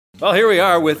Well, here we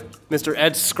are with Mr.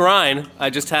 Ed Skrein. I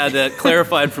just had that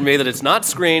clarified for me that it's not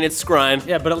Skrein, it's Skrein.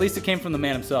 Yeah, but at least it came from the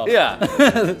man himself.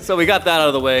 Yeah. So we got that out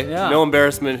of the way. Yeah. No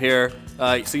embarrassment here.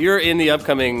 So you're in the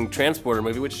upcoming Transporter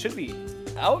movie, which should be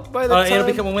out by the time?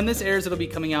 It'll be when this airs, it'll be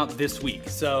coming out this week.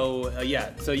 So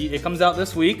yeah, so it comes out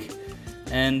this week.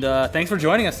 And thanks for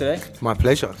joining us today. My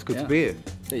pleasure. It's good to be here.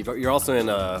 Yeah, you're also in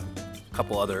a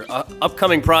couple other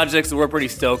upcoming projects that we're pretty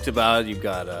stoked about. You've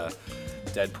got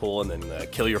Deadpool and then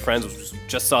Kill Your Friends, which we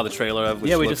just saw the trailer of. Which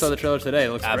yeah, we just saw the trailer today. It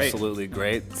looks absolutely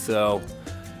great. So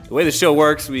the way the show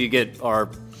works, we get our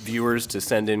viewers to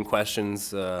send in questions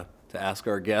to ask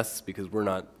our guests because we're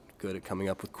not good at coming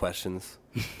up with questions,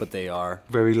 but they are.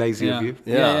 Very lazy of you.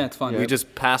 Yeah, it's fun. We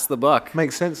just pass the buck.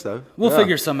 Makes sense though. We'll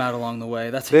figure some out along the way.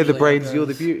 They're the brains, you're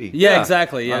the beauty. Yeah,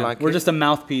 exactly. Yeah, like we're just a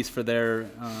mouthpiece for their.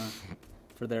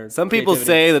 Some people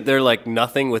say that they're like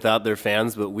nothing without their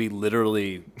fans, but we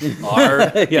literally are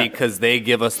because they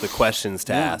give us the questions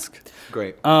to ask.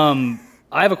 Great.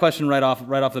 I have a question right off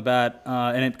the bat,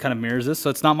 and it kind of mirrors this,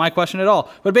 so it's not my question at all.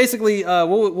 But basically,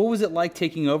 what was it like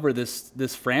taking over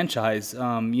this franchise?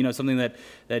 You know, something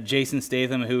that Jason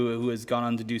Statham, who has gone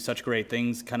on to do such great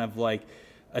things, kind of like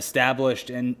established,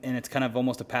 and it's kind of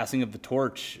almost a passing of the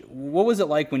torch. What was it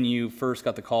like when you first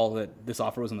got the call that this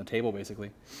offer was on the table, basically?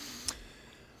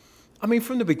 I mean,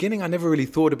 from the beginning, I never really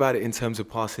thought about it in terms of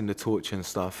passing the torch and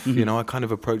stuff. You know, I kind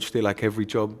of approached it like every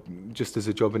job, just as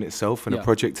a job in itself and a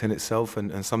project in itself,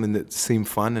 and something that seemed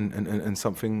fun and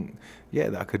something,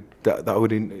 that I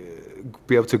would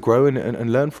be able to grow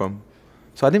and learn from.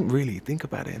 So I didn't really think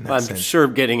about it in that sense. I'm sure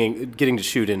getting to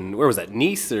shoot in, where was that,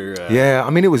 Nice or? Yeah,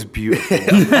 I mean, it was beautiful.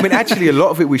 I mean, actually, a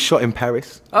lot of it we shot in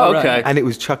Paris. Oh, okay. And it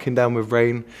was chucking down with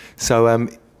rain. So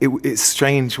it's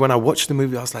strange. When I watched the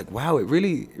movie, I was like, wow, it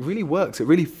really works. It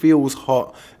really feels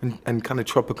hot and kind of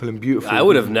tropical and beautiful. I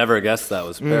would have never guessed that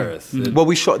was Paris. Well,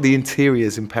 we shot the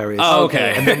interiors in Paris. Oh,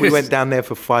 okay. And then we went down there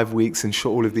for 5 weeks and shot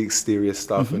all of the exterior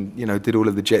stuff and, you know, did all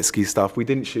of the jet ski stuff. We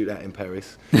didn't shoot that in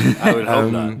Paris. I would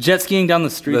hope not. Jet skiing down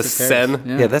the streets of Paris.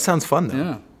 Seine. Yeah, that sounds fun, though.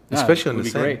 Yeah. Especially on the would be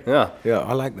Seine. great. Yeah.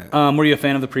 I like that. Were you a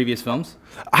fan of the previous films?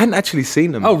 I hadn't actually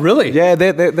seen them. Oh, really? Yeah,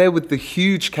 they're with the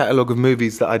huge catalogue of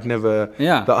movies that I'd never,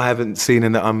 that I haven't seen,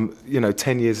 and that I'm,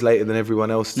 10 years later than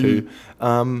everyone else too.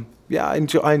 I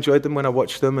enjoyed them when I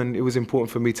watched them, and it was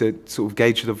important for me to sort of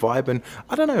gauge the vibe. And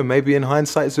I don't know, maybe in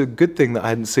hindsight, it's a good thing that I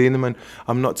hadn't seen them, and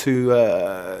I'm not too,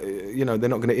 they're not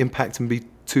going to impact and be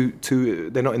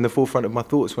they're not in the forefront of my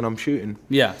thoughts when I'm shooting.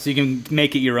 Yeah, so you can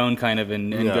make it your own kind of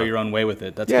and go your own way with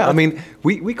it. That's I mean,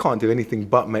 we can't do anything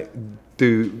but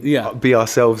be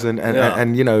ourselves and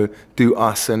do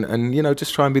us and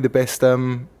just try and be the best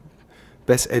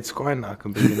Ed Skrein I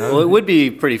can be, Well, it would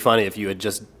be pretty funny if you had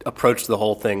just approached the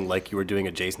whole thing like you were doing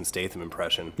a Jason Statham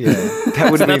impression. Yeah,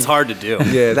 that's hard to do.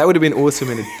 Yeah, that would have been awesome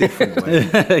in a different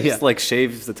way. Just like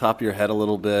shave the top of your head a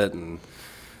little bit and...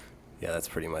 Yeah, that's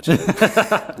pretty much it.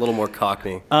 A little more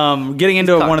Cockney. Getting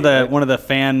into one of the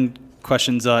fan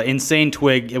questions, Insane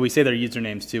Twig, we say their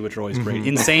usernames too, which are always great.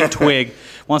 Insane Twig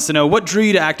wants to know, what drew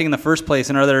you to acting in the first place,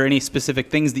 and are there any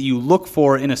specific things that you look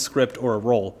for in a script or a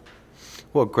role?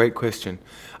 What a great question.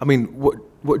 I mean,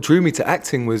 what drew me to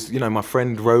acting was, my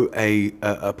friend wrote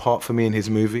a part for me in his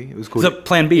movie. It was called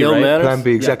Plan B, Ill right? Manners? Plan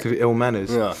B, exactly, Ill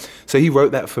Manners. Yeah. So he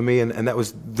wrote that for me, and that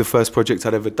was the first project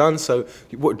I'd ever done. So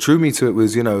what drew me to it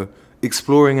was,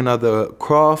 exploring another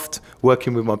craft,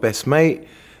 working with my best mate,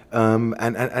 and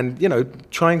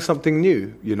trying something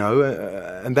new,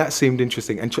 and that seemed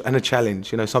interesting and a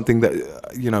challenge, something that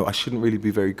I shouldn't really be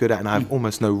very good at, and I have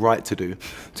almost no right to do,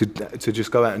 to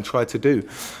just go out and try to do.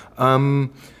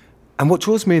 And what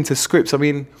draws me into scripts, I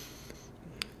mean,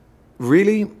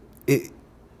 really,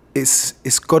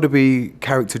 it's got to be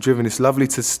character driven. It's lovely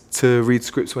to read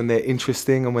scripts when they're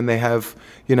interesting and when they have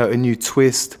a new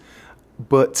twist,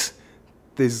 but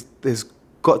there's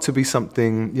got to be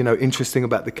something interesting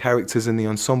about the characters and the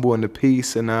ensemble and the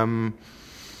piece, and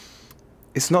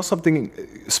it's not something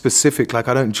specific. Like,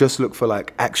 I don't just look for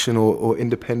like action or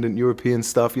independent European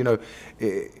stuff.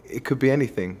 It could be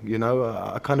anything.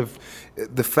 I kind of,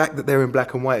 the fact that they're in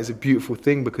black and white is a beautiful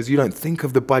thing because you don't think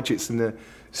of the budgets and the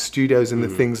studios and the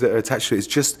things that are attached to it. It's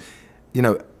just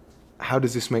how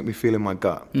does this make me feel in my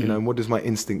gut? And what does my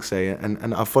instinct say?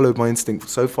 And I followed my instinct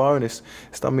so far, and it's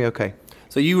done me okay.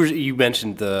 So you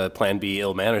mentioned the Plan B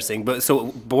Ill Manners thing, but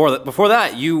so before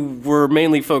that, you were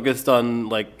mainly focused on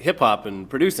like hip hop and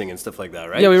producing and stuff like that,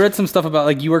 right? Yeah, we read some stuff about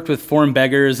like you worked with Foreign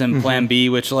Beggars and Plan B,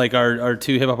 which like are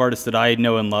two hip hop artists that I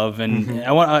know and love, and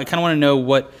I kind of want to know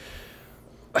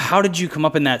how did you come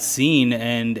up in that scene,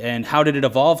 and how did it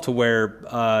evolve to where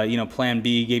you know, Plan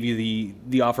B gave you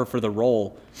the offer for the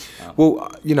role?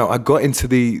 Well, you know, I got into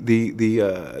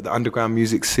the underground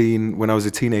music scene when I was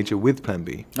a teenager with Plan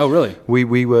B. Oh, really?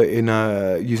 We were in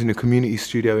using a community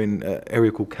studio in an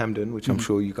area called Camden, which I'm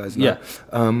sure you guys know. Yeah.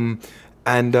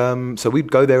 So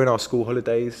we'd go there in our school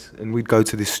holidays, and we'd go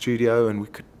to this studio, and we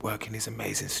could work in these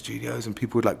amazing studios, and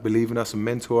people would like believe in us and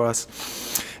mentor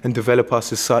us and develop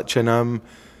us as such. And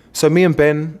so me and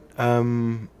Ben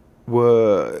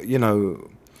were, you know,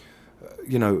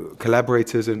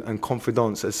 collaborators and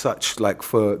confidants as such, like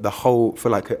for the whole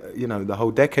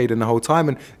decade and the whole time.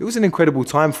 And it was an incredible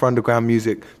time for underground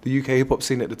music. The UK hip hop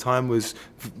scene at the time was,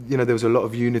 you know, there was a lot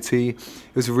of unity.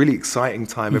 It was a really exciting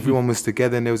time. Everyone was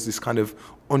together, and there was this kind of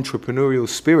entrepreneurial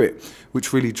spirit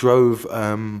which really drove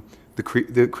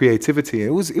the creativity.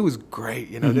 And it was great.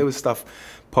 You know, there was stuff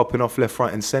popping off left,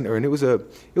 right, and center, and it was a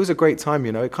great time.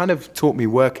 You know, it kind of taught me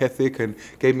work ethic and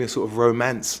gave me a sort of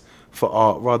romance for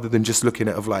art, rather than just looking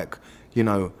at like, you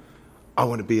know, I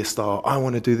want to be a star, I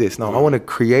want to do this. No, I want to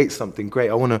create something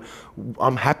great.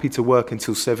 I'm happy to work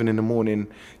until 7 in the morning,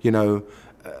 you know,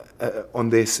 on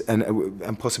this,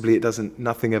 and possibly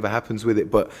nothing ever happens with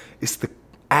it, but it's the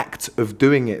act of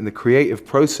doing it and the creative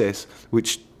process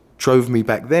which drove me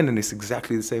back then, and it's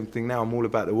exactly the same thing now. I'm all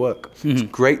about the work. It's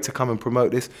great to come and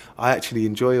promote this. I actually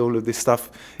enjoy all of this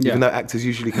stuff, even though actors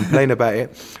usually complain about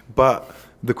it, but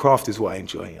the craft is what I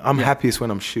enjoy. I'm happiest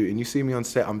when I'm shooting. You see me on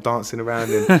set, I'm dancing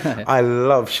around, and I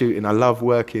love shooting, I love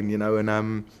working, you know,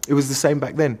 and it was the same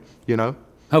back then, you know.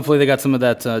 Hopefully they got some of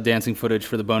that dancing footage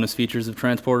for the bonus features of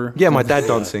Transporter. Yeah, my dad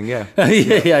dancing, yeah.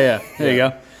 yeah. There you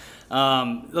go.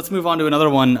 Let's move on to another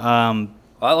one.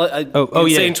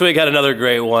 Insane Twig had another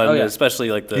great one, especially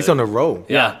like the... He's on a roll.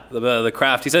 Yeah, the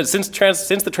craft. He said, since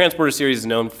the Transporter series is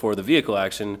known for the vehicle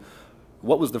action,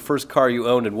 what was the first car you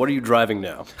owned, and what are you driving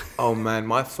now? Oh man,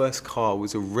 my first car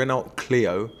was a Renault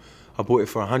Clio. I bought it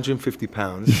for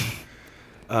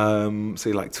 £150. So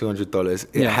like $200.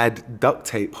 It had duct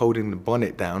tape holding the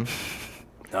bonnet down.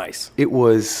 Nice. It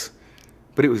was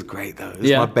great though. It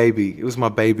was my baby. It was my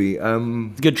baby.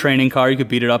 Good training car. You could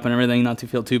beat it up and everything. Not to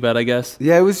feel too bad, I guess.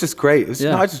 Yeah, it was just great. It was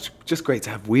just great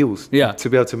to have wheels. Yeah. To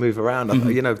be able to move around.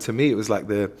 You know, to me, it was like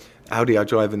the Audi I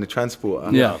drive in the Transporter.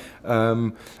 Yeah.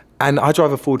 And I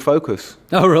drive a Ford Focus.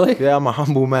 Oh, really? Yeah, I'm a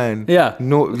humble man. Yeah.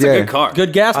 It's a good car.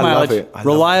 Good gas mileage. I love it.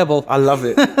 Reliable. I love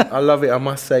it. I love it. I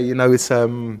must say, you know, it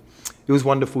was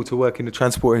wonderful to work in the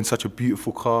Transporter in such a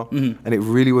beautiful car. And it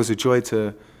really was a joy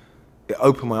to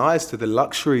open my eyes to the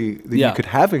luxury that you could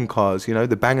have in cars. You know,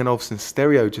 the Bang & Olufsen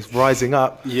stereo just rising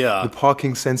up. Yeah. The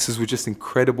parking sensors were just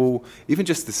incredible. Even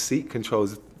just the seat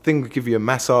controls. Thing would give you a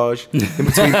massage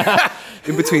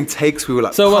in between takes. We were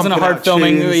like, so it wasn't a hard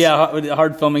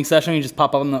filming session. You just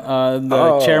pop up on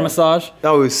the chair massage.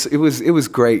 No, it was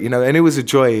great, you know, and it was a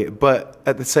joy. But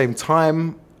at the same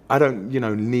time, I don't, you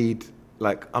know, need,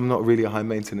 like, I'm not really a high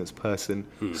maintenance person.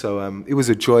 So it was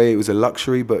a joy. It was a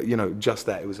luxury, but you know, just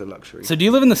that, it was a luxury. So do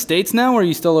you live in the States now, or are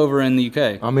you still over in the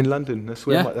UK? I'm in London. That's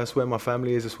where my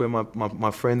family is. That's where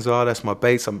my friends are. That's my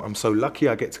base. I'm so lucky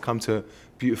I get to come to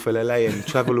beautiful LA and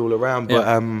travel all around, but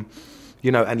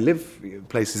you know, and live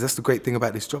places. That's the great thing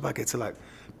about this job. I get to like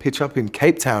pitch up in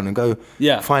Cape Town and go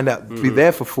find out, be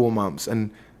there for 4 months,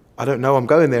 and I don't know I'm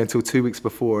going there until 2 weeks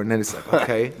before, and then it's like,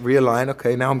 okay, realign,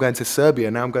 okay, now I'm going to Serbia,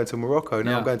 now I'm going to Morocco,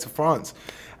 now I'm going to France,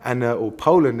 and or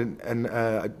Poland, and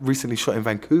I recently shot in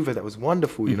Vancouver. That was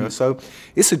wonderful, you know. So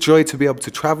it's a joy to be able to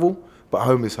travel, but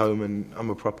home is home, and I'm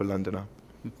a proper Londoner.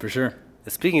 For sure.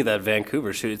 Speaking of that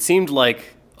Vancouver shoot, it seemed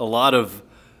like a lot of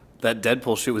that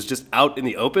Deadpool shoot was just out in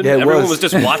the open. Yeah, Everyone was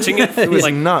just watching it. It was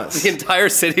like nuts. The entire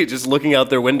city just looking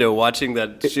out their window watching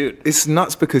that shoot. It's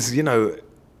nuts because, you know,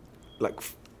 like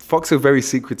Fox are very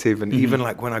secretive, and even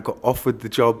like when I got offered the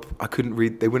job, I couldn't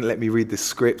read, they wouldn't let me read the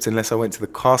script unless I went to the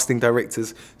casting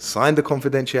directors, signed the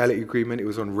confidentiality agreement. It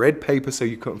was on red paper, so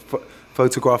you couldn't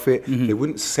photograph it. They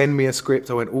wouldn't send me a script.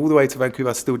 I went all the way to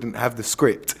Vancouver, I still didn't have the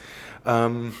script.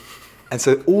 And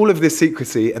so all of this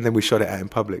secrecy, and then we shot it out in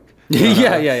public.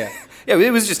 Yeah,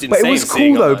 it was just insane. But it was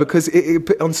cool though, because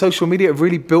it on social media, it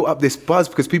really built up this buzz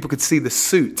because people could see the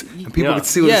suit and people could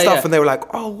see all the stuff, and they were like,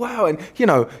 "Oh wow!" And you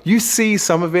know, you see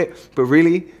some of it, but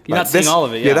really, you're not seeing all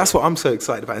of it. Yeah, that's what I'm so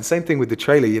excited about. And same thing with the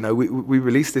trailer. You know, we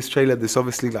released this trailer that's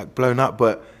obviously like blown up,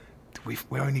 but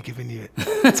we're only giving you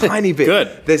a tiny bit.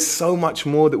 Good. There's so much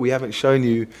more that we haven't shown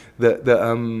you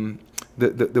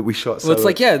that we shot. Well, it's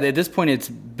like, at this point, it's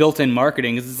built-in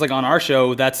marketing. It's like on our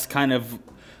show, that's kind of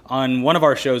on one of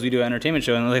our shows, we do an entertainment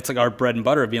show, and it's like our bread and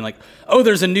butter of being like, oh,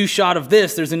 there's a new shot of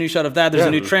this, there's a new shot of that, there's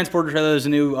a new transporter trailer, there's a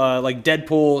new like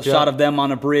Deadpool shot of them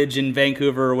on a bridge in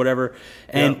Vancouver or whatever,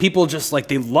 and people just like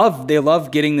they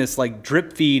love getting this like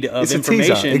drip feed of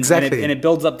information, exactly, and it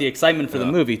builds up the excitement for the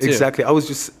movie too. Exactly. I was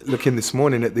just looking this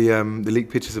morning at the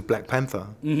leaked pictures of Black Panther.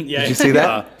 Yeah. Did you see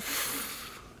that?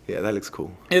 Yeah, that looks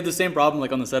cool. They had the same problem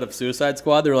like on the set of Suicide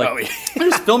Squad. They were like, they're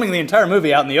just filming the entire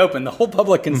movie out in the open. The whole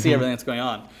public can see everything that's going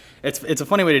on. It's a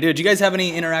funny way to do it. Do you guys have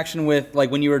any interaction with,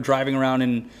 like, when you were driving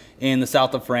around in the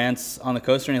south of France on the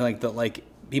coast or anything like that, like,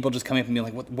 people just coming up and being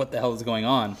like, what the hell is going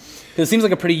on? Because it seems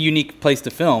like a pretty unique place to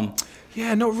film.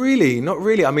 Yeah, not really.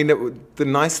 I mean, the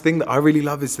nice thing that I really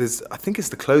love is I think it's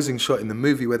the closing shot in the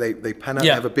movie where they pan out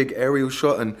and have a big aerial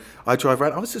shot, and I drive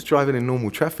around. I was just driving in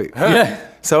normal traffic.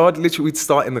 So we'd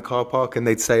start in the car park and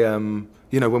they'd say,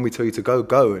 you know, when we tell you to go,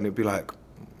 go. And it'd be like,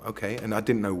 okay. And I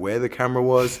didn't know where the camera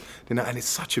was. And it's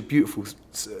such a beautiful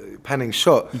panning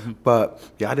shot. But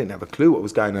yeah, I didn't have a clue what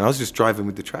was going on. I was just driving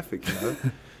with the traffic, you know.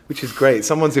 Which is great.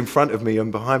 Someone's in front of me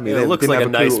and behind me. It looks like a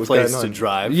nice place to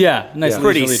drive. Yeah, nice.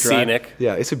 Pretty scenic.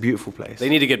 Yeah, it's a beautiful place. They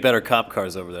need to get better cop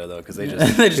cars over there though, because they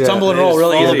just they just tumble and roll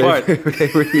really easy. They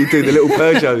really do, the little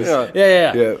Peugeots.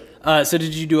 Yeah. So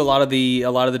did you do a lot of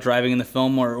the driving in the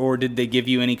film, or did they give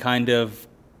you any kind of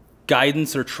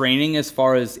guidance or training as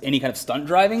far as any kind of stunt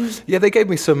driving? Yeah, they gave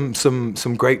me some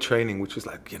great training, which was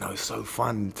like, you know, so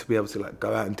fun to be able to like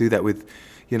go out and do that with,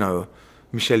 you know,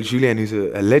 Michel Julien, who's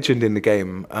a legend in the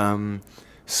game.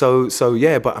 So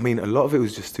yeah, but I mean, a lot of it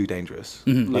was just too dangerous.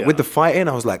 Like with the fighting,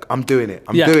 I was like, I'm doing it.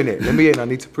 Doing it. Let me in. I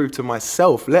need to prove to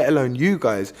myself, let alone you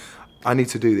guys, I need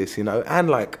to do this, you know? And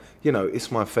like, you know,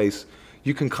 it's my face.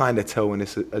 You can kind of tell when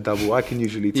it's a double. I can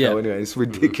usually tell anyway. It's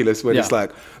ridiculous when it's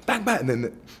like, bang, bang, and then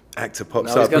the actor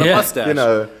pops up. He's got a mustache. You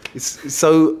know,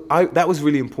 that was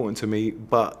really important to me.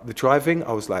 But the driving,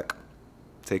 I was like,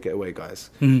 take it away, guys.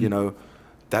 You know,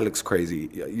 that looks crazy.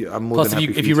 I'm more than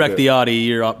happy if you wreck the Audi,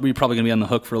 you're probably going to be on the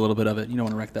hook for a little bit of it. You don't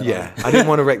want to wreck that Audi. I didn't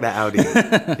want to wreck that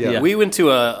Audi. We went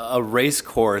to a race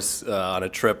course on a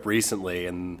trip recently,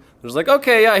 and it was like,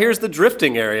 okay, here's the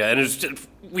drifting area. And it's just,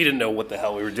 we didn't know what the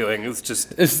hell we were doing. It was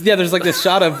just... there's like this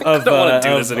shot of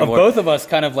both of us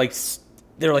kind of like...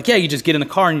 They're like, yeah, you just get in the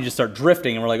car and you just start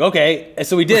drifting. And we're like, okay. And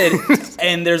so we did.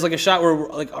 And there's like a shot where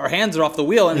like our hands are off the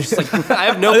wheel and it's just like... I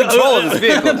have no control of this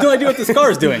vehicle. I have no idea what this car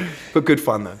is doing. But good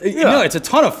fun, though. No, it's a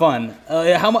ton of fun.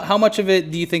 How much of it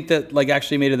do you think that like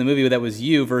actually made it in the movie that was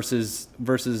you versus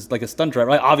like a stunt driver?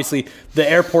 Like, obviously, the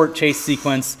airport chase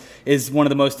sequence is one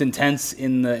of the most intense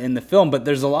in the film, but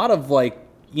there's a lot of like,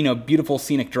 you know, beautiful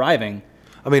scenic driving.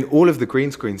 I mean, all of the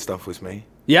green screen stuff was me.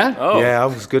 Yeah? Oh. Yeah, I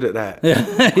was good at that.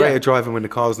 Great at driving when the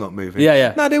car's not moving.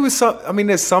 Yeah. No, there was some, I mean,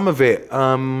 there's some of it.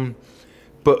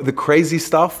 But the crazy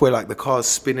stuff where like the car's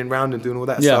spinning around and doing all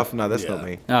that stuff, no, that's not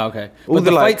me. Oh, okay. But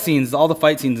the fight scenes, all the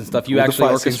fight scenes and stuff, you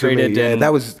actually orchestrated. Yeah,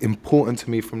 that was important to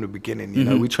me from the beginning. You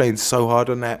know, we trained so hard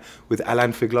on that with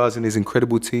Alain Figlaz and his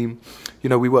incredible team. You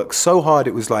know, we worked so hard.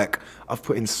 It was like, I've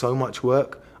put in so much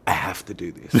work. I have to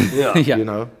do this. You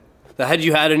know? Had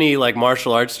you had any like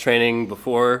martial arts training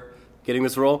before getting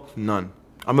this role? None.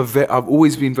 I've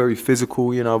always been very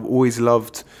physical. You know, I've always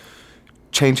loved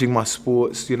changing my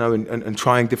sports, you know, and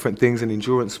trying different things, and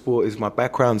endurance sport is my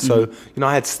background. So, you know,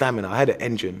 I had stamina, I had an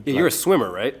engine. Yeah, you're a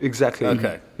swimmer, right? Exactly.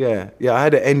 Okay. Yeah, I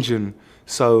had an engine.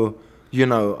 So, you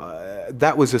know,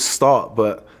 that was a start,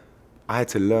 but I had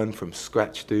to learn from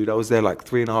scratch, dude. I was there like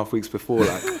 3.5 weeks before,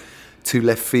 like 2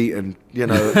 left feet and, you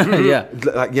know,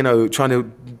 like, you know, trying to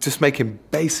just making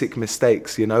basic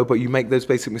mistakes, you know, but you make those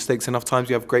basic mistakes enough times,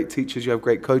 you have great teachers, you have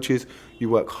great coaches, you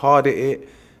work hard at it.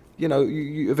 You know,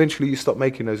 you eventually you stop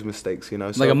making those mistakes, you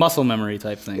know. So, like a muscle memory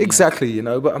type thing. Exactly, you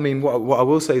know. But I mean, what I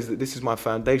will say is that this is my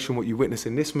foundation. What you witness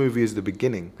in this movie is the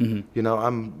beginning. You know,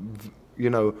 I'm, you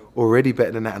know, already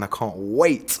better than that, and I can't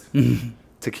wait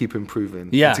to keep improving.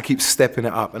 Yeah. To keep stepping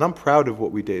it up, and I'm proud of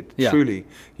what we did. Yeah. Truly,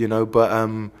 you know. But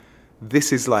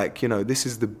this is like, you know, this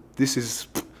is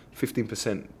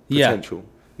 15% potential.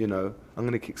 You know, I'm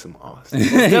gonna kick some ass.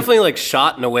 It's definitely like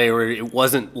shot in a way where it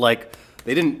wasn't like.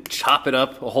 They didn't chop it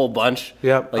up a whole bunch.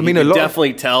 Yeah, like, I mean, you could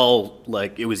definitely tell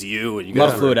like it was you and you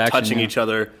guys were touching each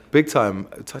other. Big time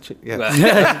touching. Yeah,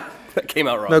 that came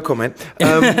out wrong. No comment.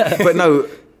 But no,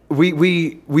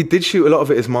 we did shoot a lot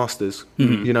of it as masters.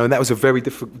 You know, and that was a very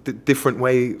different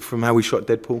way from how we shot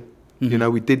Deadpool. You know,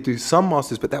 we did do some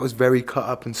masters, but that was very cut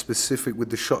up and specific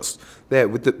with the shots there.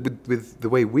 With the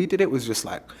way we did it was just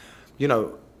like, you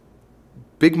know,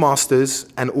 big masters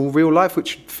and all real life,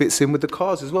 which fits in with the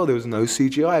cars as well. There was no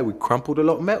CGI. We crumpled a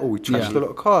lot of metal. We trashed a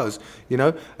lot of cars. You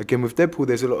know, again with Deadpool,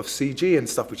 there's a lot of CG and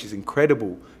stuff, which is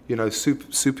incredible. You know,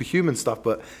 superhuman stuff.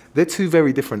 But they're two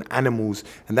very different animals,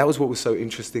 and that was what was so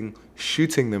interesting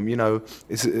shooting them. You know,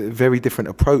 it's a very different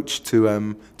approach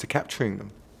to capturing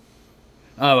them.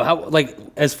 How, like,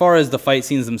 as far as the fight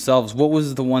scenes themselves, what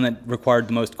was the one that required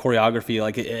the most choreography?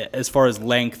 Like, as far as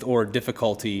length or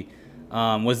difficulty,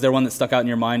 was there one that stuck out in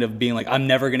your mind of being like, I'm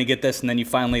never going to get this, and then you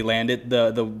finally land it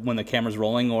when the camera's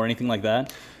rolling or anything like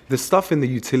that? The stuff in the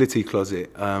utility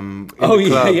closet.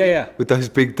 Yeah. With those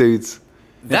big dudes.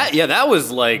 That was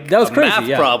like that was a crazy,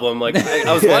 math problem. Like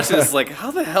I was watching this, like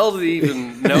how the hell did he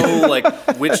even know like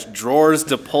which drawers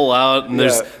to pull out? And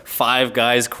there's 5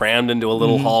 guys crammed into a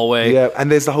little hallway. Yeah,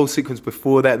 and there's the whole sequence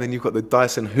before that, and then you've got the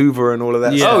Dyson Hoover and all of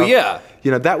that. Yeah. Stuff. Oh yeah. You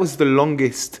know, that was the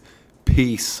longest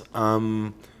piece,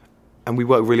 and we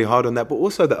worked really hard on that. But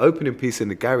also the opening piece in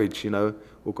the garage, you know,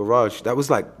 or garage, that was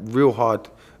like real hard.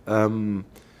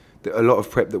 A lot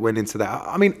of prep that went into that.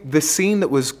 I mean, the scene that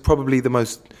was probably the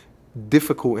most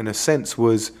difficult in a sense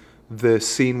was the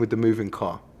scene with the moving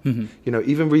car. You know,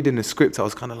 even reading the script, I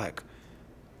was kind of like,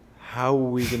 how are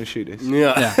we going to shoot this?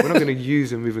 Yeah. We're not going to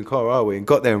use a moving car, are we? And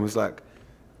got there and was like,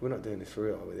 we're not doing this for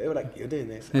real, are we? They were like, you're doing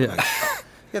this. And I'm like,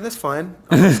 yeah, that's fine.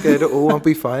 I'm not scared at all. I'll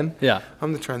be fine. Yeah.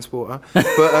 I'm the transporter.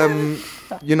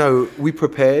 But, you know, we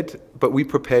prepared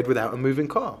without a moving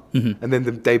car. And then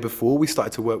the day before, we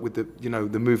started to work with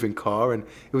the moving car. And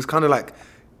it was kind of like,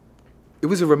 it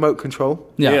was a remote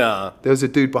control. Yeah. There was a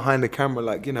dude behind the camera,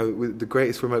 like, you know, with the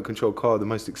greatest remote control car, the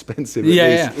most expensive.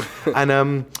 Yeah.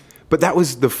 And, but that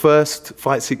was the first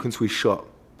fight sequence we shot.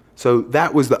 So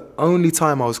that was the only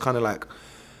time I was kind of like,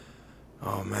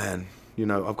 oh man, you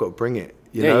know, I've got to bring it.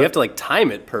 You know? You have to like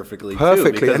time it perfectly.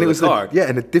 Perfectly. Too, because and it of was the car.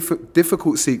 and a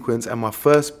difficult sequence and my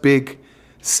first big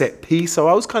set piece. So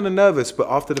I was kind of nervous, but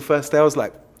after the first day, I was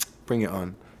like, bring it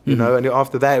on, you know? And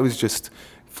after that, it was just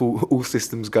full all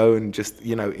systems go and just,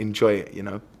 you know, enjoy it, you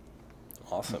know?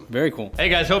 Awesome. Very cool. Hey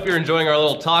guys, hope you're enjoying our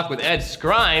little talk with Ed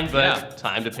Skrein, but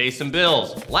time to pay some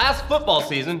bills. Last football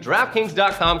season,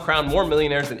 DraftKings.com crowned more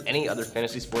millionaires than any other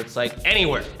fantasy sports site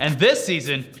anywhere. And this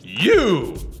season,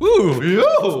 you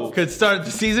could start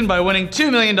the season by winning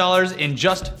 $2 million in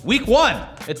just week 1.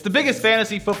 It's the biggest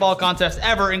fantasy football contest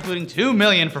ever, including $2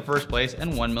 million for first place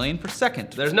and $1 million for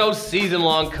second. There's no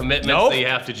season-long commitment that you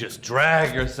have to just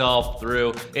drag yourself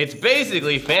through. It's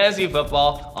basically fantasy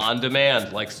football on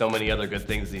demand, like so many other good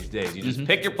things these days. You just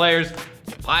pick your players,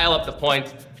 you pile up the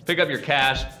points, pick up your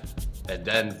cash, and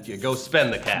then you go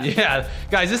spend the cash. Yeah,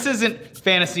 guys, this isn't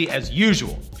fantasy as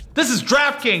usual. This is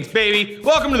DraftKings, baby.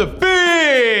 Welcome to the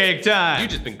big time. You've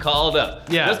just been called up.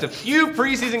 Yeah. Just a few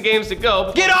preseason games to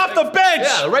go. Get off the bench!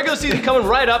 Yeah, the regular season coming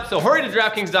right up, so hurry to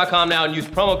DraftKings.com now and use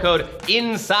promo code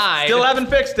INSIDE. Still haven't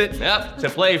fixed it. Yep, to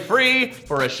play free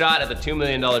for a shot at the $2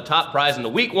 million top prize in the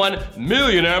Week 1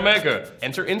 Millionaire Maker.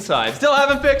 Enter INSIDE. Still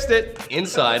haven't fixed it.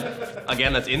 INSIDE.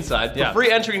 Again, that's INSIDE. Yeah. For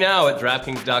free entry now at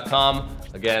DraftKings.com.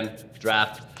 Again,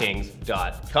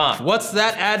 DraftKings.com. What's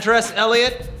that address,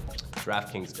 Elliot?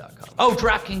 DraftKings.com. Oh,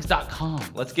 DraftKings.com.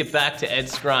 Let's get back to Ed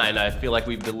Skrein. I feel like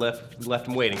we've left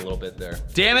him waiting a little bit there.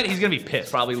 Damn it, he's gonna be pissed.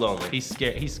 Probably lonely. He's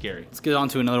scary. He's scary. Let's get on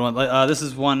to another one. This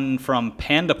is one from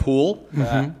Panda Pool.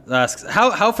 Asks,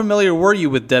 how familiar were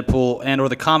you with Deadpool and or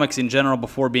the comics in general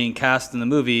before being cast in the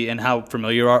movie, and how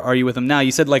familiar are you with them now?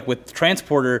 You said like with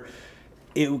Transporter,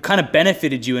 it kind of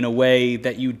benefited you in a way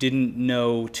that you didn't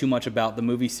know too much about the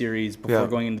movie series before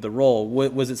going into the role.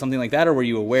 Was it something like that, or were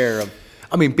you aware of?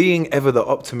 I mean, being ever the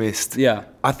optimist,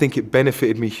 I think it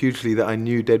benefited me hugely that I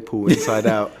knew Deadpool inside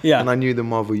out, and I knew the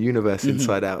Marvel Universe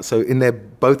inside out. So in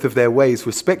both of their ways,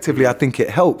 respectively, I think it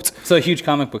helped. So a huge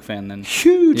comic book fan then?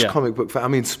 Huge comic book fan. I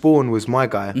mean, Spawn was my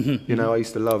guy. You know, I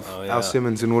used to love Al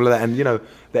Simmons and all of that. And, you know,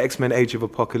 the X-Men Age of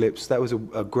Apocalypse, that was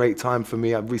a great time for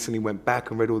me. I recently went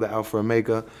back and read all the Alpha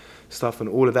Omega stuff and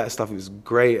all of that stuff. It was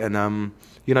great. And,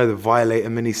 you know, the Violator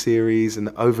miniseries and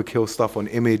the Overkill stuff on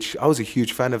Image. I was a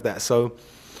huge fan of that. So,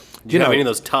 Did you have any of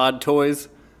those Todd toys?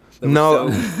 No,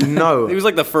 no. He was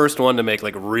like the first one to make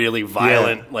like really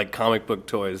violent like comic book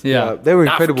toys. Yeah, they were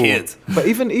incredible. Not for kids. But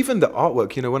even the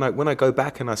artwork, you know, when I go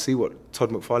back and I see what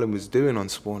Todd McFarlane was doing on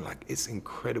Spawn, like it's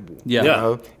incredible. Yeah. You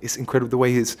know? It's incredible the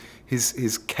way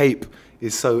his cape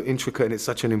is so intricate and it's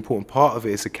such an important part of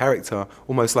it. It's a character,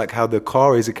 almost like how the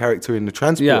car is a character in the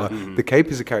Transporter. Yeah. The cape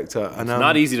is a character. And, it's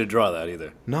not easy to draw that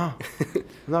either. No,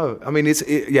 no. I mean, I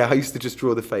used to just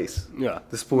draw the face. Yeah.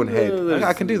 The Spawn head.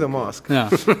 I can do the mask. Yeah.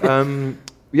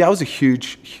 Yeah, I was a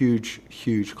huge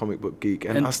comic book geek,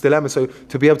 and I still am. And so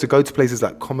to be able to go to places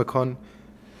like Comic-Con,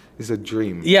 is a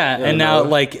dream. Yeah, and now know?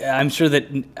 like I'm sure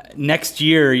that next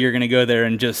year you're gonna go there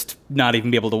and just not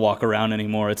even be able to walk around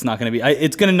anymore. It's not gonna be.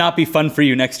 It's gonna not be fun for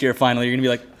you next year. Finally, you're gonna be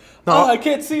like, oh, I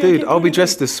can't see. Dude, I'll be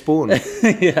dressed as Spawn.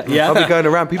 yeah. I'll be going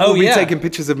around. People will be yeah. taking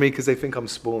pictures of me because they think I'm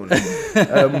Spawn.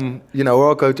 You know, or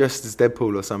I'll go dressed as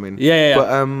Deadpool or something. Yeah. But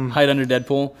hide under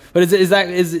Deadpool. But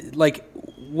is it like,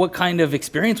 what kind of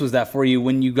experience was that for you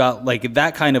when you got like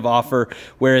that kind of offer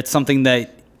where it's something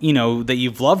that, you know, that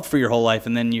you've loved for your whole life,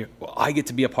 and then I get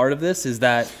to be a part of this? Is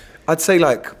that? I'd say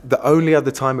like the only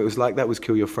other time it was like that was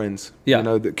Kill Your Friends. Yeah. You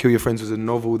know, that Kill Your Friends was a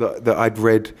novel that I'd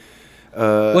read.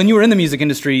 When you were in the music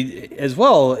industry as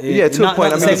well. Yeah, to a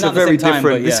point. I mean, it's a very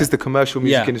different. Yeah. This is the commercial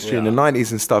music industry in the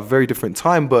 '90s and stuff. Very different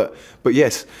time, but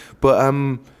yes, but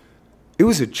it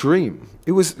was a dream.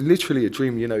 It was literally a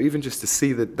dream. You know, even just to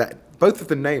see that both of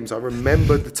the names. I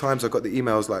remember the times I got the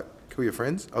emails like "Kill Your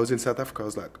Friends." I was in South Africa. I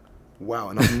was like, wow,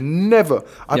 and I've never.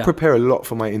 I prepare a lot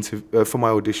for my for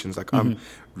my auditions. Like I'm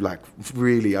like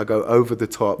really, I go over the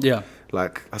top. Yeah.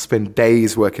 Like I spend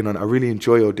days working on it. I really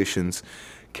enjoy auditions.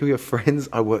 Kill Your Friends,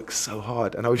 I worked so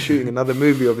hard. And I was shooting another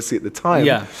movie, obviously, at the time.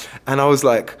 Yeah. And I was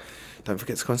like, don't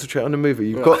forget to concentrate on the movie.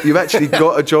 You've actually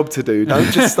got a job to do.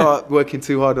 Don't just start working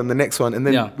too hard on the next one. And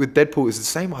then with Deadpool, it's the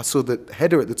same. I saw the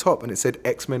header at the top, and it said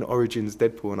X-Men Origins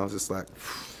Deadpool. And I was just like,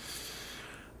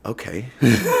 okay.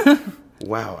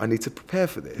 Wow, I need to prepare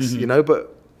for this, you know?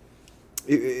 But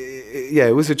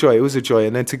it was a joy. It was a joy.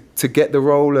 And then to get the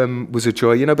role was a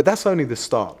joy, you know? But that's only the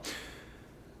start.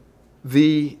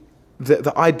 The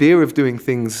idea of doing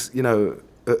things, you know,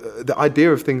 the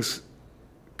idea of things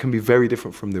can be very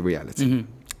different from the reality.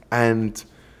 And,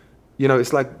 you know,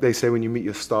 it's like they say when you meet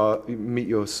your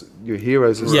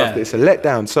heroes and stuff, that it's a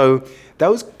letdown. So that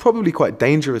was probably quite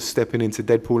dangerous stepping into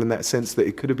Deadpool in that sense, that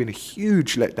it could have been a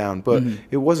huge letdown, but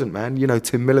it wasn't, man. You know,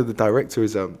 Tim Miller, the director,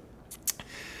 is a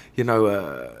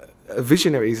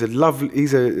visionary. He's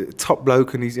a top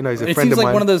bloke, and he's a friend of mine. It seems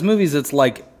like one of those movies that's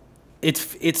like,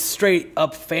 it's straight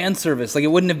up fan service. Like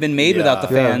it wouldn't have been made without the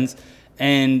fans.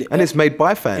 And it's made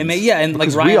by fans. And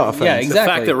like Ryan, we are fans. Yeah, exactly. The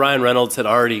fact that Ryan Reynolds had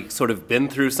already sort of been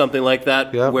through something like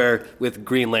that, where with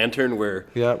Green Lantern, where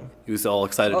he was all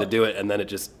excited to do it, and then it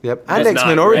just and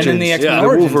X-Men Origins, and the X-Men the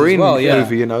Origins Wolverine as well,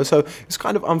 movie, you know. So it's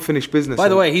kind of unfinished business. By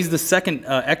the way, he's the second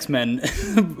X-Men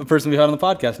person we've had on the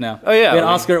podcast now. Oh yeah,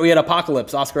 we had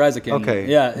Apocalypse, Oscar Isaac. Okay,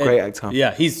 great actor.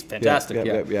 Yeah, he's fantastic.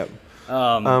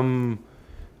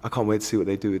 I can't wait to see what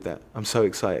they do with that. I'm so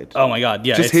excited. Oh my God,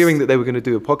 yeah. Just hearing that they were going to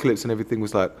do Apocalypse and everything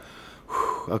was like,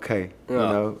 whew, okay, you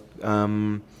know.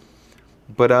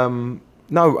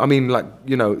 No, I mean, like,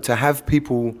 you know, to have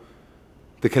people,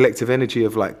 the collective energy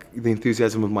of like the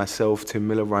enthusiasm of myself, Tim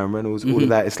Miller, Ryan Reynolds, all of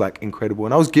that is like incredible.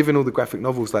 And I was given all the graphic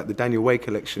novels, like the Daniel Way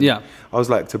collection. Yeah. I was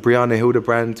like to Brianna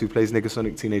Hildebrand, who plays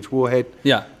Negasonic Teenage Warhead.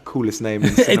 Yeah. Coolest name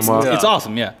in cinema. It's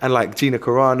awesome, yeah. And like Gina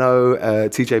Carano,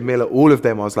 TJ Miller, all of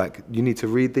them, I was like, you need to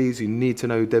read these. You need to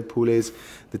know who Deadpool is.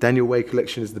 The Daniel Way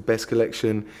collection is the best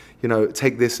collection. You know,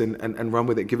 take this and run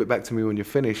with it. Give it back to me when you're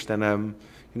finished. And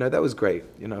you know, that was great.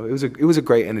 You know, it was a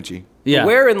great energy. Yeah.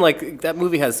 Where in like that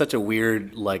movie has such a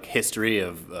weird like history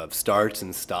of starts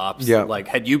and stops. Yeah. Like,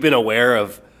 had you been aware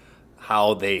of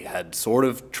how they had sort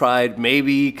of tried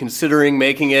maybe considering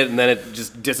making it and then it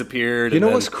just disappeared? You know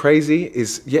what's crazy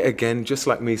is, yet again, just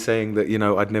like me saying that, you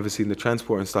know, I'd never seen the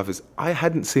transport and stuff, is I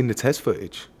hadn't seen the test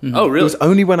footage. Oh, really? It was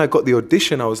only when I got the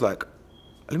audition I was like,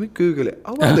 let me Google it.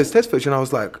 Oh, wow, there's test footage. And I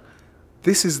was like,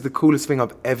 this is the coolest thing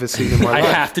I've ever seen in my life. I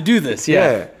have to do this,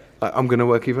 yeah. Like, I'm going to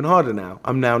work even harder now.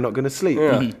 I'm now not going to sleep,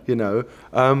 you know.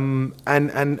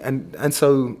 And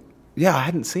so, yeah, I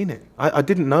hadn't seen it. I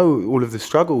didn't know all of the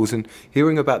struggles, and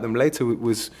hearing about them later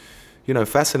was, you know,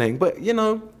 fascinating. But, you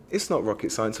know, it's not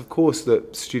rocket science. Of course, the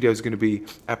studio's going to be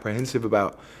apprehensive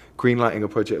about greenlighting a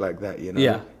project like that, you know.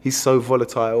 Yeah. He's so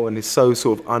volatile and he's so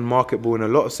sort of unmarketable in a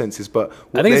lot of senses, but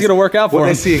I think it's going to work out for him. What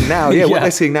they're seeing now, what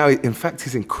they're seeing now, in fact,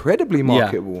 he's incredibly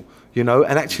marketable, you know,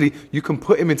 and actually you can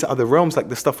put him into other realms, like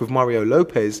the stuff with Mario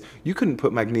Lopez. You couldn't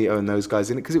put Magneto and those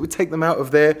guys in it because it would take them out of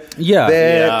their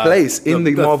place in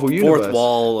the Marvel universe. Fourth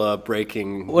wall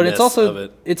breaking. Well, it's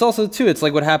also too, it's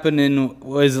like what happened in,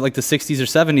 was it like the 60s or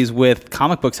 70s with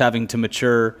comic books having to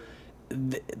mature.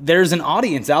 There's an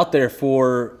audience out there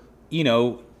for, you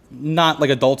know, not like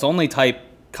adults only type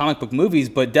comic book movies,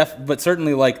 but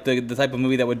certainly like the type of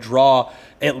movie that would draw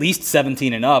at least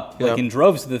 17 and up, like in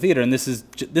droves to the theater. And I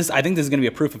think this is going to be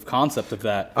a proof of concept of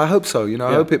that. I hope so.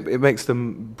 I hope it makes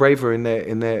them braver in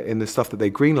the stuff that they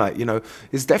greenlight.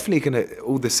 It's definitely going to,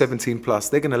 all the 17 plus,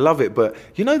 they're going to love it. But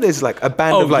there's like a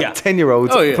band of like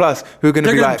 10-year-olds plus who are going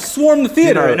to be like, swarm the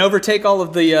theater and overtake all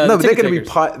of the no, but they're going to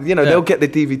be they'll get the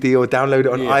DVD or download it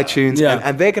on iTunes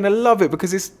and they're going to love it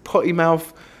because it's potty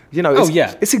mouth.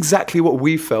 It's exactly what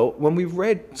we felt when we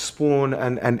read Spawn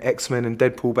and X-Men and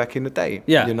Deadpool back in the day.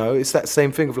 Yeah. It's that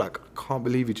same thing of like, I can't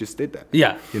believe he just did that.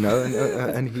 Yeah.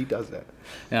 And he does that.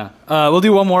 Yeah. We'll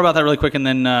do one more about that really quick and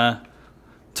then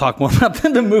talk more about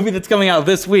the movie that's coming out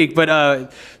this week.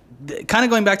 But kind of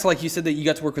going back to, like you said, that you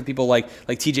got to work with people like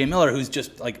TJ Miller, who's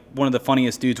just like one of the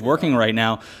funniest dudes working right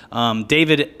now.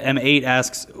 David M8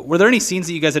 asks, were there any scenes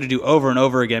that you guys had to do over and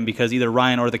over again because either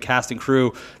Ryan or the cast and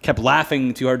crew kept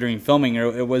laughing too hard during filming,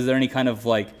 or was there any kind of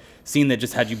like scene that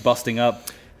just had you busting up?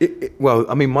 Well,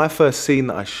 I mean, my first scene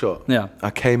that I shot,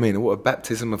 I came in, what a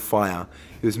baptism of fire.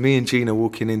 It was me and Gina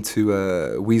walking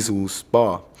into Weasel's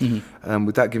bar.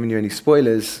 Without giving you any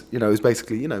spoilers, it was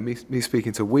basically, me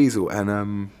speaking to Weasel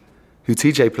and who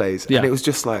TJ plays. And it was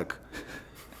just like,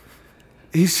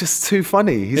 he's just too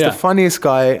funny. He's the funniest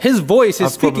guy. His voice,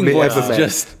 his speaking voice is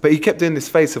just... But he kept doing this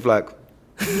face of like...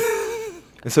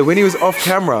 And so when he was off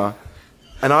camera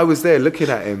and I was there looking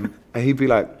at him and he'd be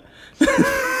like...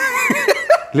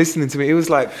 listening to me, it was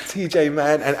like, TJ,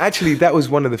 man. And actually that was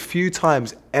one of the few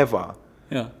times ever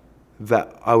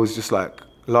that I was just like,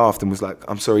 laughed and was like,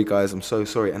 I'm sorry guys, I'm so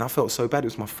sorry. And I felt so bad. It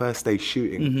was my first day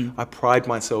shooting. I pride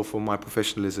myself on my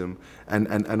professionalism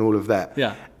and all of that.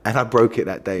 And I broke it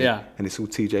that day. And it's all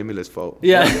TJ Miller's fault.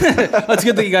 That's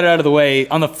good that you got it out of the way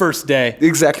on the first day.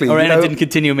 Exactly. Or and it didn't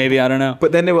continue, maybe, I don't know.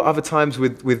 But then there were other times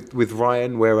with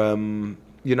Ryan where I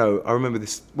remember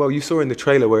this, well, you saw in the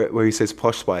trailer where he says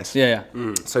Posh Spice.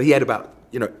 So he had about,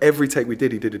 every take we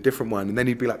did, he did a different one. And then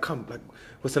he'd be like, come, like,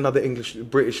 what's another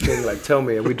British thing? Like, tell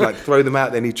me. And we'd like throw them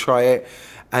out, then he'd try it.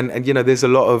 And there's a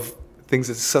lot of things.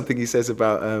 There's something he says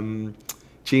about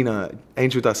Gina,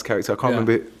 Angel Dust's character. I can't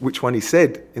remember which one he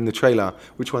said in the trailer,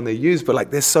 which one they used. But like,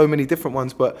 there's so many different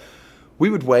ones. But we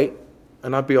would wait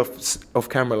and I'd be off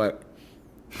camera like,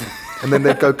 and then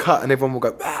they'd go cut and everyone would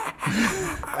go,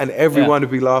 and everyone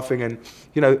would be laughing. And,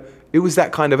 it was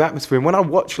that kind of atmosphere. And when I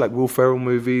watch like Will Ferrell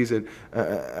movies and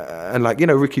like,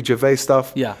 Ricky Gervais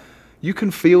stuff, you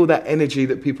can feel that energy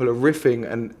that people are riffing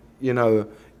and,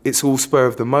 it's all spur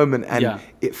of the moment. And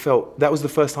that was the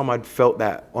first time I'd felt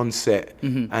that on set.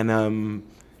 And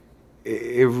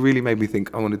it really made me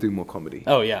think I want to do more comedy.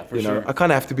 Oh yeah, for sure. I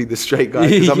kind of have to be the straight guy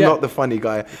because I'm not the funny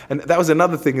guy. And that was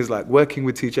another thing is like working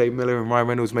with TJ Miller and Ryan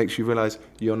Reynolds makes you realize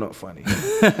you're not funny.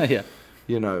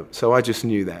 So I just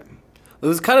knew that. It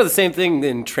was kind of the same thing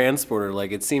in Transporter.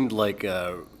 Like it seemed like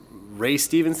Ray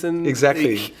Stevenson.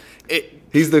 Exactly.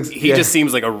 He just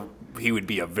seems like he would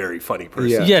be a very funny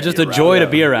person. Just a joy to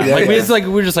be around.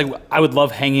 We're just like I would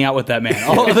love hanging out with that man.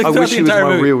 I wish he was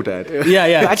my real dad.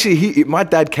 Actually, my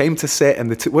dad came to set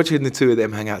and watching the two of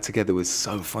them hang out together was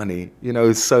so funny. It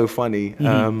was so funny.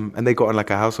 And they got on like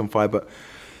a house on fire. But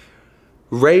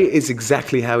Ray is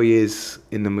exactly how he is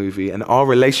in the movie, and our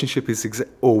relationship is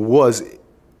was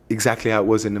exactly how it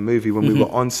was in the movie when we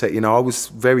were on set. I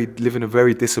was living a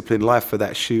very disciplined life for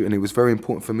that shoot, and it was very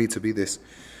important for me to be this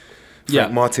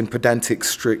Frank Martin pedantic,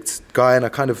 strict guy, and I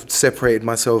kind of separated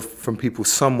myself from people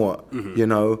somewhat.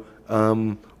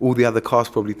 All the other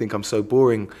cast probably think I'm so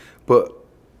boring, but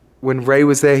when Ray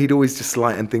was there, he'd always just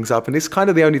lighten things up, and it's kind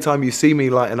of the only time you see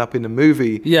me lighten up in the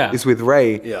movie is with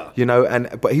Ray.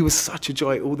 But he was such a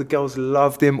joy. All the girls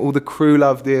loved him. All the crew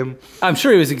loved him. I'm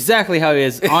sure he was exactly how he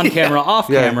is on camera, off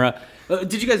camera.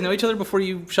 Did you guys know each other before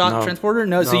you shot Transporter?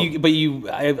 No. So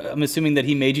I'm assuming that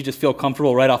he made you just feel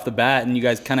comfortable right off the bat, and you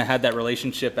guys kind of had that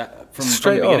relationship from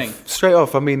the beginning. Straight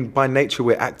off. I mean, by nature,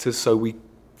 we're actors, so we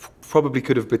probably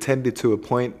could have pretended to a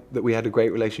point that we had a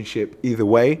great relationship either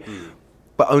way.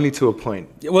 But only to a point.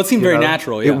 Well, it seemed very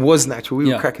natural. It was natural.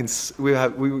 We were cracking. We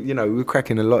were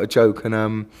cracking a lot of joke,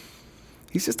 and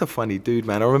he's just a funny dude,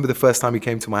 man. I remember the first time he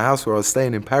came to my house where I was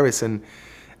staying in Paris, and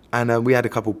we had a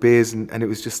couple beers, and it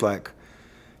was just like,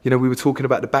 we were talking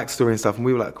about the backstory and stuff, and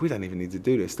we were like, we don't even need to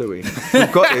do this, do we?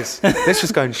 We've got this. Let's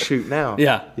just go and shoot now.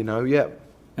 Yeah,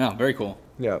 very cool.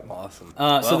 Yeah, awesome.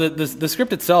 So the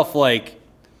script itself, like,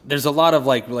 there's a lot of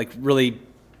like really.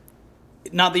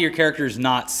 Not that your character is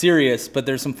not serious, but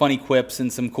there's some funny quips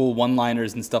and some cool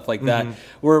one-liners and stuff like that.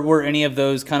 Were any of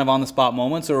those kind of on-the-spot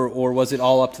moments, or was it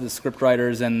all up to the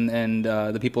scriptwriters and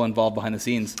the people involved behind the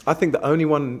scenes? I think the only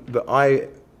one that I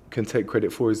can take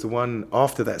credit for is the one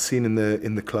after that scene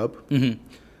in the club.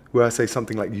 where I say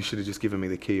something like, you should have just given me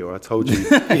the key, or I told you,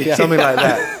 something like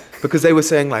that. Because they were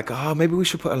saying like, oh, maybe we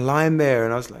should put a line there.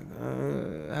 And I was like,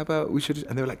 how about we should,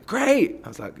 and they were like, great. I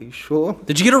was like, are you sure?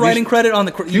 Did you get a writing credit on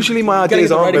the? Usually my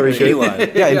ideas aren't very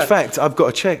good. Yeah, in fact, I've got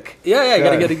a check. Yeah, you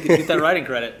gotta get that writing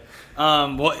credit.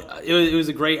 Well, it was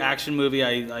a great action movie.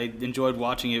 I enjoyed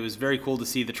watching it. It was very cool to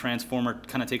see the Transformer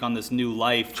kind of take on this new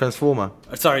life. Transformer.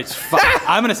 Sorry,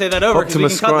 I'm gonna say that over because we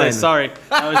can cut this. Sorry,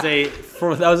 that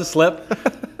was a slip.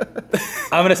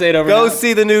 I'm gonna say it over. Go now.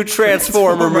 see the new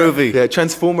Transformer movie. Yeah,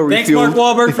 Transformer Thanks, Refueled.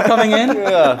 Mark Wahlberg, for coming in.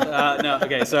 No,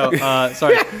 okay. So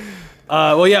sorry.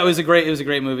 Well, yeah, it was a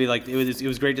great movie. Like it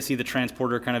was great to see the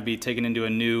transporter kind of be taken into a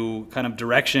new kind of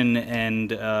direction,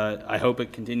 and I hope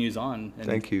it continues on. And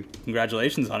thank you.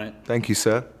 Congratulations on it. Thank you,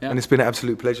 sir. Yeah. And it's been an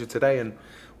absolute pleasure today, and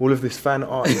all of this fan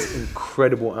art is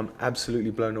incredible. I'm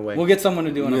absolutely blown away. We'll get someone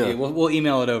to do one of you. We'll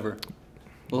email it over.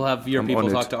 We'll have your people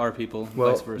honored. talk to our people,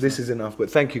 Well, vice versa. this is enough,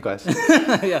 but thank you guys.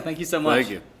 Yeah, thank you so much. Thank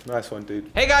you. Nice one, dude.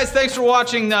 Hey guys, thanks for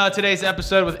watching today's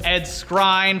episode with Ed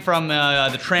Skrein from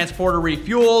the Transporter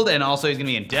Refueled, and also he's gonna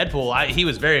be in Deadpool. He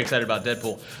was very excited about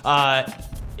Deadpool.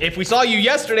 If we saw you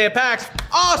yesterday at PAX,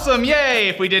 awesome, yay!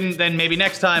 If we didn't, then maybe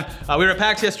next time. We were at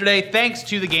PAX yesterday thanks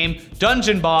to the game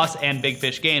Dungeon Boss and Big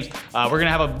Fish Games. We're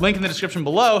gonna have a link in the description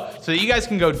below so that you guys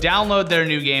can go download their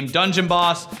new game, Dungeon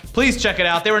Boss. Please check it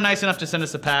out. They were nice enough to send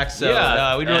us a PAX, so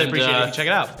we'd really appreciate it if you check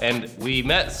it out. And we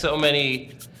met so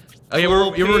many you were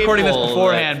recording this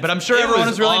beforehand, but I'm sure everyone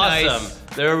was really awesome. nice.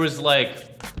 There was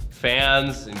like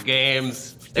fans and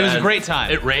games. It was a great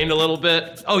time. It rained a little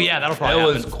bit. Oh yeah, that'll probably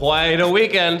happen. It was quite a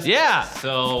weekend. Yeah.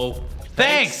 So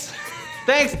Thanks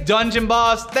Dungeon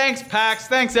Boss. Thanks PAX.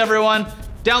 Thanks everyone.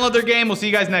 Download their game. We'll see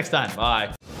you guys next time.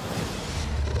 Bye.